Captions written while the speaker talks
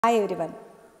Hi everyone.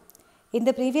 In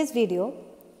the previous video,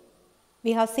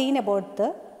 we have seen about the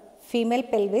female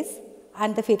pelvis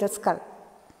and the fetal skull.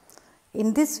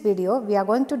 In this video, we are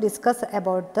going to discuss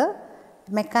about the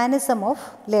mechanism of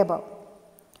labor.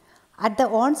 At the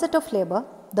onset of labor,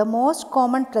 the most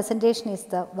common presentation is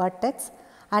the vertex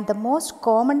and the most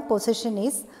common position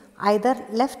is either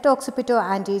left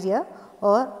occipitoanterior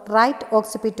or right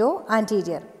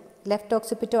occipitoanterior. Left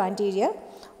occipitoanterior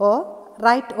or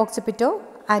right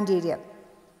occipitoanterior.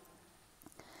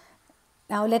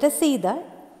 Now let us see the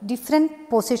different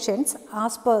positions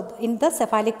as per in the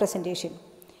cephalic presentation.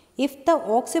 If the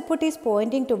occiput is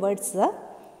pointing towards the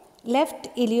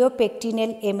left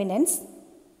iliopectineal eminence,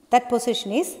 that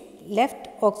position is left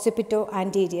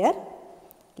occipitoanterior.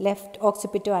 Left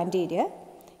occipitoanterior.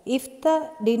 If the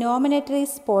denominator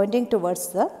is pointing towards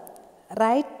the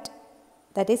right,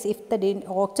 that is if the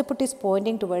occiput is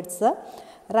pointing towards the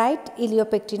right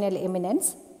iliopectineal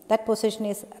eminence, that position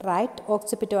is right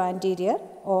occipitoanterior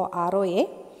or ROA.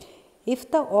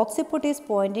 If the occiput is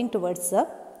pointing towards the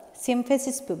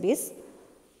symphysis pubis,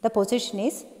 the position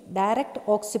is direct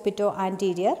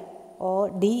occipitoanterior or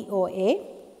DOA.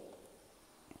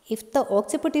 If the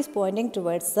occiput is pointing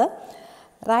towards the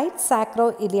right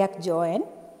sacroiliac joint,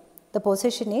 the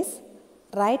position is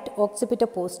right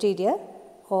occipitoposterior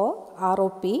or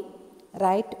ROP,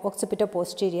 right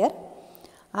occipitoposterior.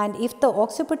 And if the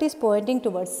occiput is pointing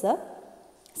towards the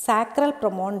sacral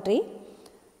promontory,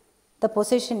 the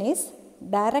position is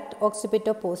direct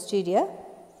occipitoposterior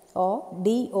or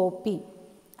DOP.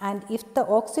 And if the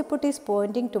occiput is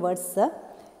pointing towards the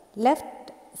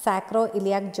left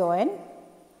sacroiliac joint,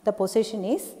 the position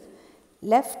is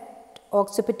left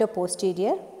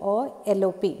occipitoposterior or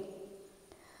LOP.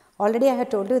 Already I have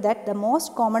told you that the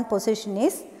most common position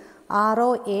is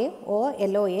ROA or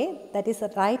LOA, that is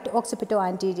right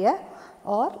occipitoanterior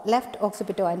or left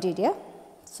occipitoanterior.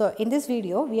 So in this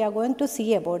video we are going to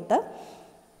see about the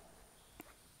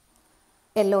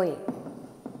LOA.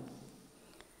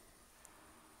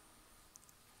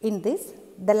 In this,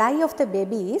 the lie of the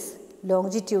baby is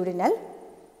longitudinal.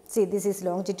 See, this is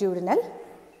longitudinal.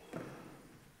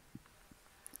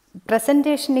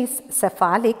 Presentation is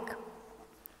cephalic.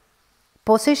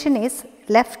 Position is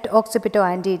left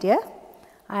occipitoanterior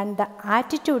and the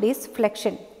attitude is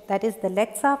flexion, that is the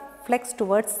legs are flexed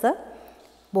towards the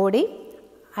body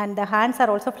and the hands are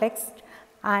also flexed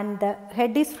and the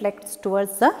head is flexed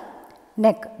towards the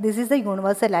neck. This is the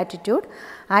universal attitude.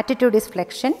 Attitude is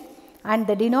flexion and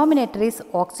the denominator is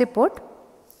occiput.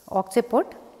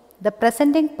 The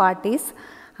presenting part is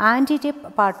anterior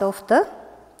part of the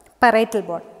parietal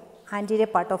bone. Anterior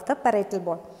part of the parietal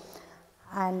bone.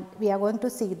 And we are going to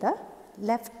see the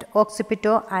left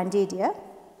occipitoanterior.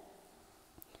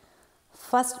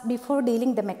 First, before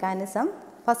dealing the mechanism,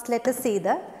 first let us see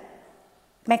the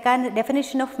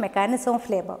definition of mechanism of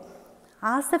labor.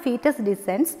 As the fetus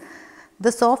descends,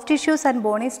 the soft tissues and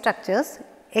bony structures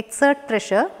exert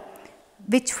pressure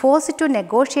which force it to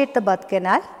negotiate the birth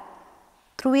canal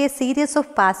through a series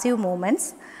of passive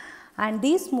movements, and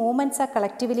these movements are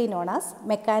collectively known as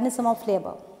mechanism of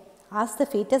labor. As the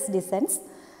fetus descends,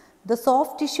 the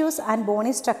soft tissues and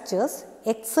bony structures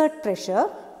exert pressure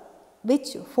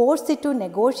which force it to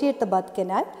negotiate the birth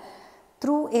canal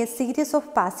through a series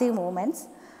of passive movements,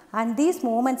 and these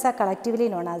movements are collectively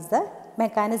known as the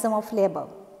mechanism of labor.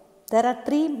 There are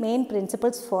three main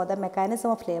principles for the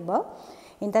mechanism of labor.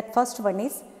 In that, first one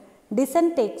is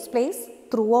descent takes place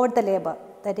throughout the labor.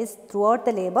 That is, throughout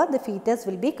the labor the fetus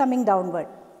will be coming downward.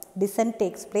 Descent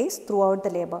takes place throughout the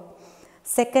labor.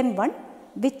 Second one,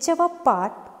 whichever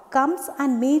part comes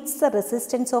and meets the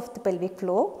resistance of the pelvic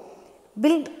floor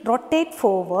will rotate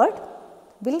forward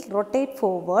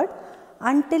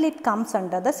until it comes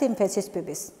under the symphysis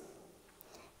pubis.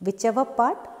 Whichever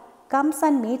part comes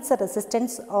and meets the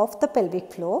resistance of the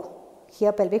pelvic floor,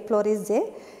 here pelvic floor is there,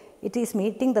 it is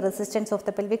meeting the resistance of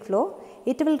the pelvic floor,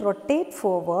 it will rotating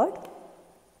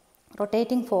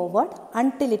forward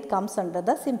until it comes under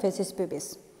the symphysis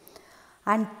pubis.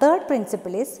 And third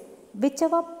principle is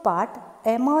whichever part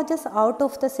emerges out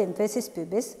of the symphysis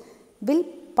pubis will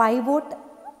pivot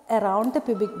around the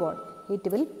pubic bone. It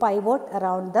will pivot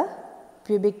around the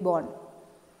pubic bone.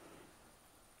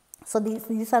 So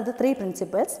these are the three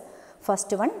principles.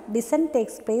 First one, descent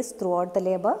takes place throughout the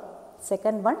labor.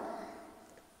 Second one,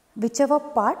 whichever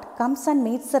part comes and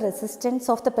meets the resistance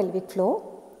of the pelvic floor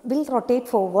will rotate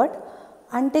forward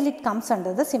until it comes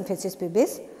under the symphysis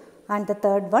pubis. And the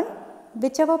third one,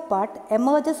 whichever part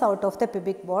emerges out of the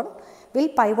pubic bone will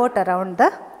pivot around the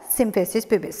symphysis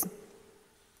pubis.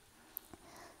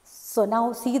 So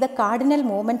now see the cardinal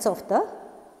movements of the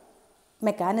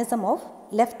mechanism of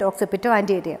left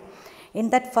occipitoanterior. In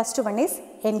that first one is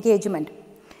engagement.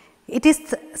 It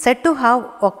is said to have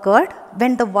occurred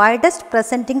when the widest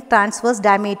presenting transverse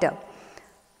diameter,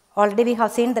 already we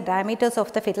have seen the diameters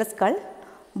of the fetal skull,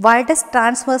 widest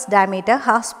transverse diameter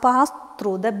has passed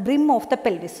through the brim of the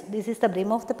pelvis. This is the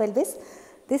brim of the pelvis.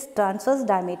 This transverse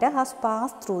diameter has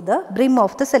passed through the brim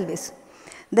of the pelvis.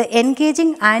 The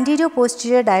engaging anterior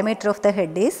posterior diameter of the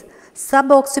head is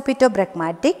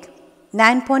suboccipitobregmatic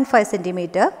 9.5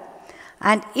 centimeter,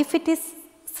 and if it is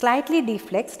slightly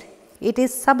deflexed, it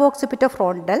is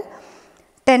suboccipitofrontal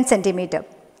 10 centimeter,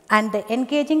 and the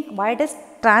engaging widest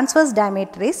transverse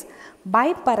diameter is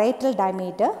biparietal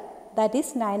diameter, that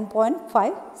is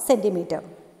 9.5 centimeter.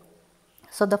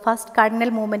 So, the first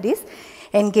cardinal movement is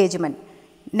engagement.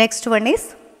 Next one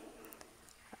is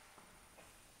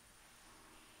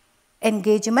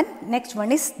engagement. Next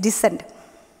one is descent.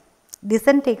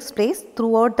 Descent takes place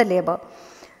throughout the labor.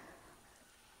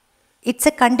 It is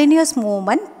a continuous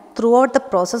movement throughout the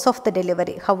process of the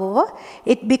delivery. However,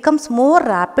 it becomes more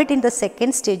rapid in the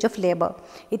second stage of labor.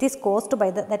 It is caused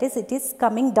by the, that is, it is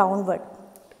coming downward.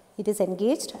 It is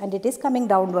engaged and it is coming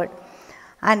downward.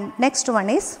 And next one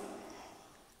is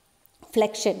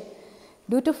flexion.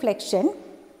 Due to flexion,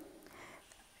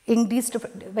 increased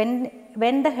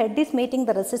when the head is meeting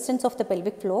the resistance of the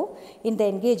pelvic floor in the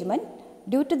engagement,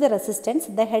 due to the resistance,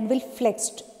 the head will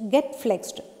get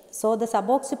flexed. So, the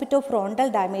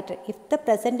suboccipitofrontal diameter, if the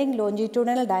presenting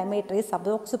longitudinal diameter is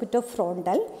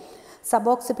suboccipitofrontal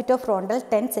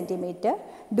 10 centimeter,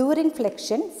 during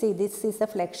flexion, see this is a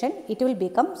flexion, it will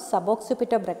become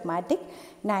suboccipitobregmatic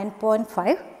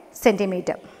 9.5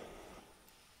 centimeter.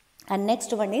 And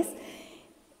next one is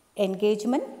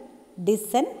engagement,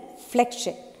 descent,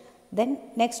 flexion. Then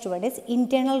next one is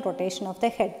internal rotation of the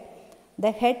head.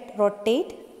 The head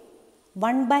rotate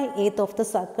 1/8 of the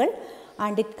circle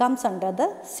and it comes under the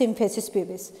symphysis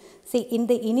pubis. See, in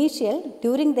the initial,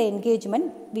 during the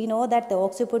engagement, we know that the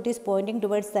occiput is pointing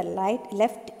towards the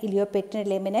left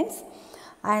iliopectineal eminence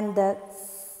and the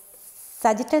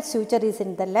sagittal suture is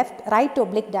in the right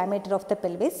oblique diameter of the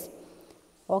pelvis.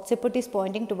 Occiput is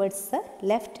pointing towards the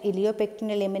left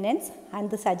iliopectineal eminence and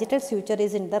the sagittal suture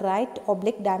is in the right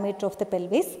oblique diameter of the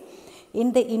pelvis.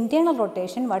 In the internal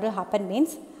rotation, what will happen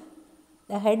means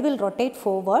the head will rotate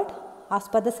forward. As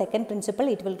per the second principle,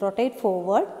 it will rotate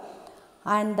forward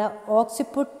and the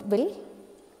occiput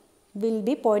will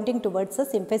be pointing towards the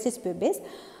symphysis pubis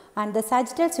and the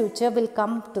sagittal suture will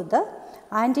come to the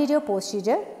anterior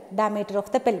posterior diameter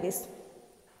of the pelvis.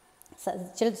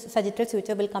 Sagittal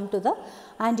suture will come to the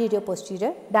anterior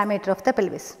posterior diameter of the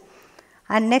pelvis.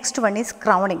 And next one is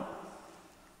crowning.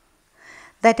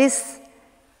 That is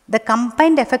the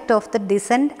combined effect of the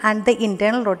descent and the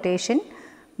internal rotation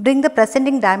bring the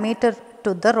presenting diameter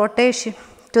to the rotation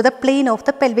to the plane of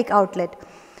the pelvic outlet,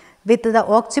 with the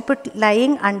occiput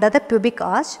lying under the pubic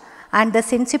arch and the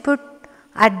sinciput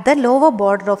at the lower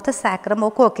border of the sacrum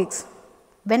or coccyx.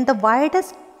 When the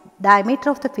widest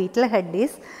diameter of the fetal head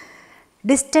is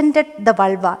distended the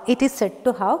vulva, it is said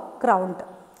to have crowned.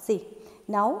 See,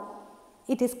 now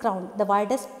it is crowned. The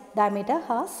widest diameter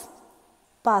has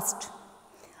passed.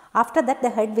 After that, the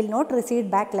head will not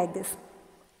recede back like this.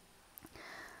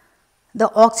 The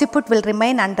occiput will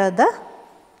remain under the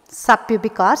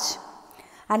subpubic arch.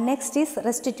 And next is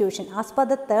restitution. As per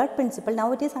the third principle,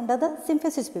 now it is under the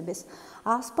symphysis pubis.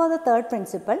 As per the third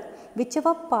principle,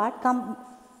 whichever part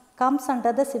comes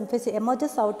under the symphysis,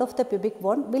 emerges out of the pubic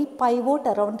bone, will pivot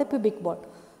around the pubic bone.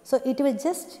 So, it will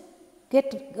just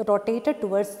get rotated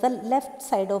towards the left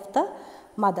side of the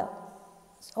mother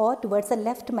or towards the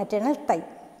left maternal thigh.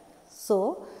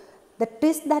 So, the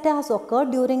twist that has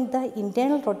occurred during the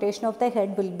internal rotation of the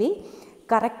head will be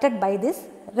corrected by this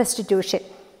restitution.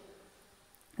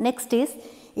 Next is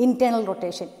internal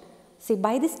rotation. See,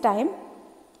 by this time,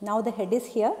 now the head is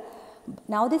here.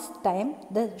 Now this time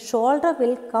the shoulder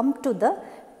will come to the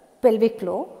pelvic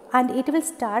floor and it will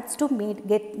start to meet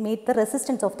the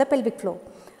resistance of the pelvic floor.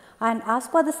 And as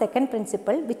per the second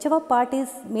principle, whichever part is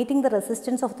meeting the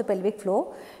resistance of the pelvic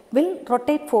floor will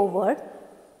rotate forward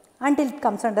until it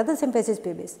comes under the symphysis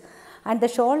pubis. And the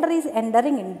shoulder is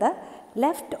entering in the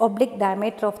left oblique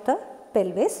diameter of the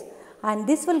pelvis and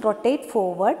this will rotate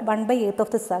forward 1/8 of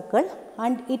the circle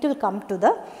and it will come to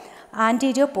the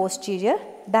anterior posterior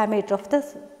diameter of the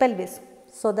pelvis.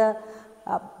 So, the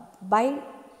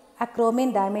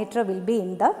biacromion diameter will be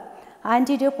in the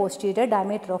anterior posterior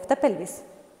diameter of the pelvis.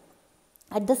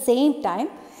 At the same time,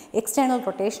 external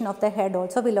rotation of the head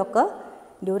also will occur.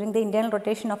 During the internal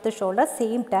rotation of the shoulder,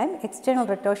 same time external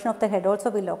rotation of the head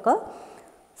also will occur.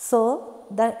 So,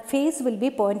 the face will be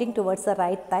pointing towards the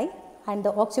right thigh and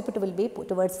the occiput will be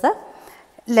towards the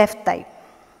left thigh.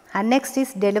 And next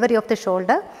is delivery of the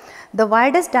shoulder. The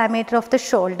widest diameter of the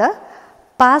shoulder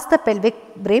past the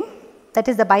pelvic brim, that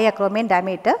is the biacromion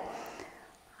diameter,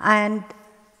 and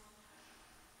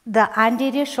the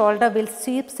anterior shoulder will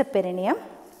sweep the perineum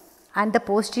and the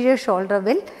posterior shoulder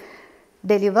will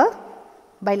deliver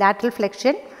by lateral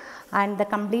flexion, and the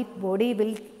complete body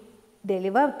will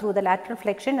deliver through the lateral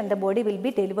flexion and the body will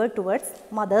be delivered towards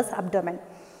mother's abdomen.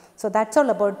 So, that is all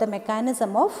about the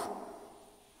mechanism of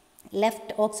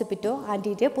left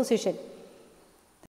occipitoanterior position.